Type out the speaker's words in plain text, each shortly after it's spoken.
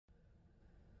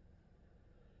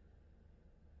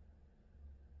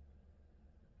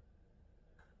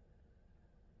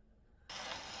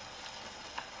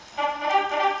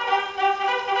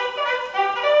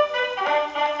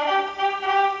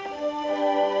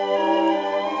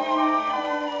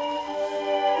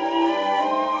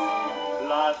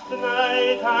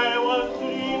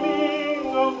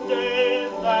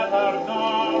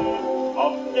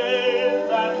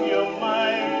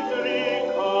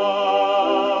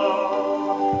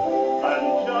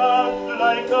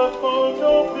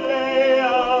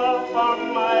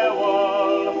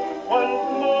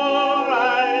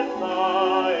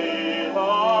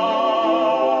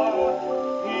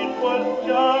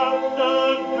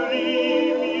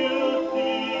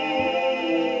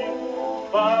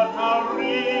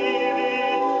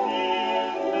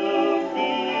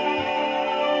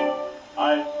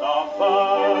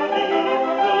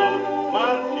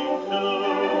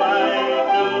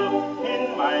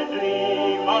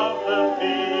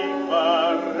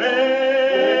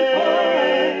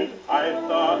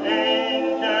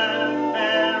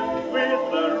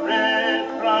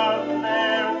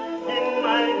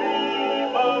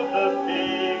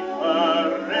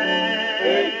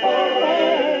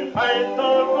I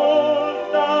saw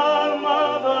ghosts of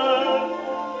mothers,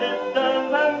 sisters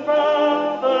and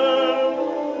brothers.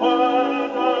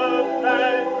 What a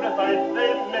sacrifice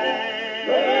they made.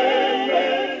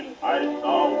 I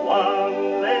saw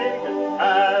one-legged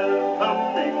cows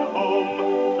coming home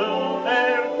to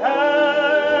their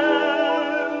calves.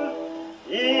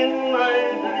 In my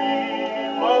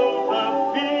dream of the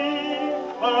big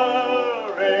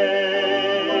parade.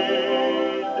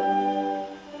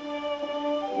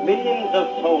 Millions of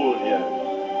soldiers,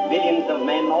 millions of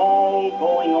men all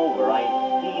going over. I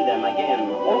see them again.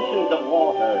 Oceans of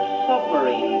water,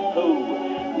 submarines too.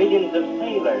 Millions of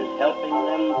sailors helping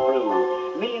them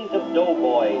through. Millions of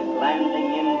doughboys landing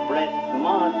in Brest,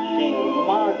 marching,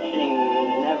 marching,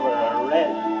 never a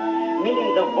rest.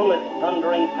 Millions of bullets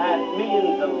thundering past,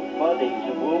 millions of bodies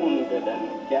wounded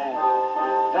and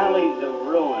gassed. Valleys of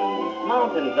ruin,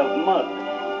 mountains of mud,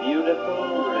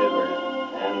 beautiful rivers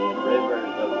and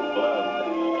rivers of blood.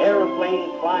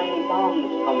 Airplanes flying, bombs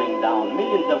coming down,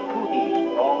 millions of cooties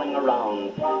crawling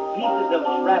around. Pieces of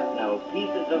shrapnel,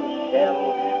 pieces of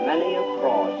shell, many a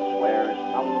cross where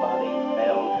somebody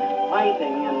fell.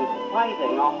 Fighting and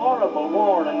fighting, a horrible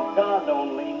war, and God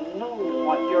only knows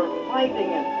what you're fighting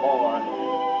it for.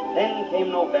 Then came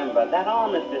November, that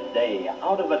armistice day.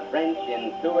 Out of a trench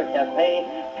into a cafe,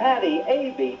 Paddy,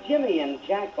 Abby, Jimmy, and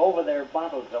Jack over their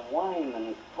bottles of wine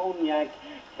and cognac,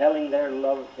 telling their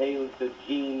love tales to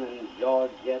Jean and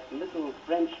Georgette, little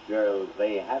French girls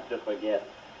they had to forget.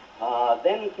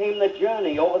 Then came the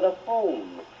journey over the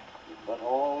phone, but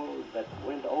all that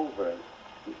went over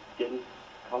didn't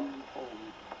come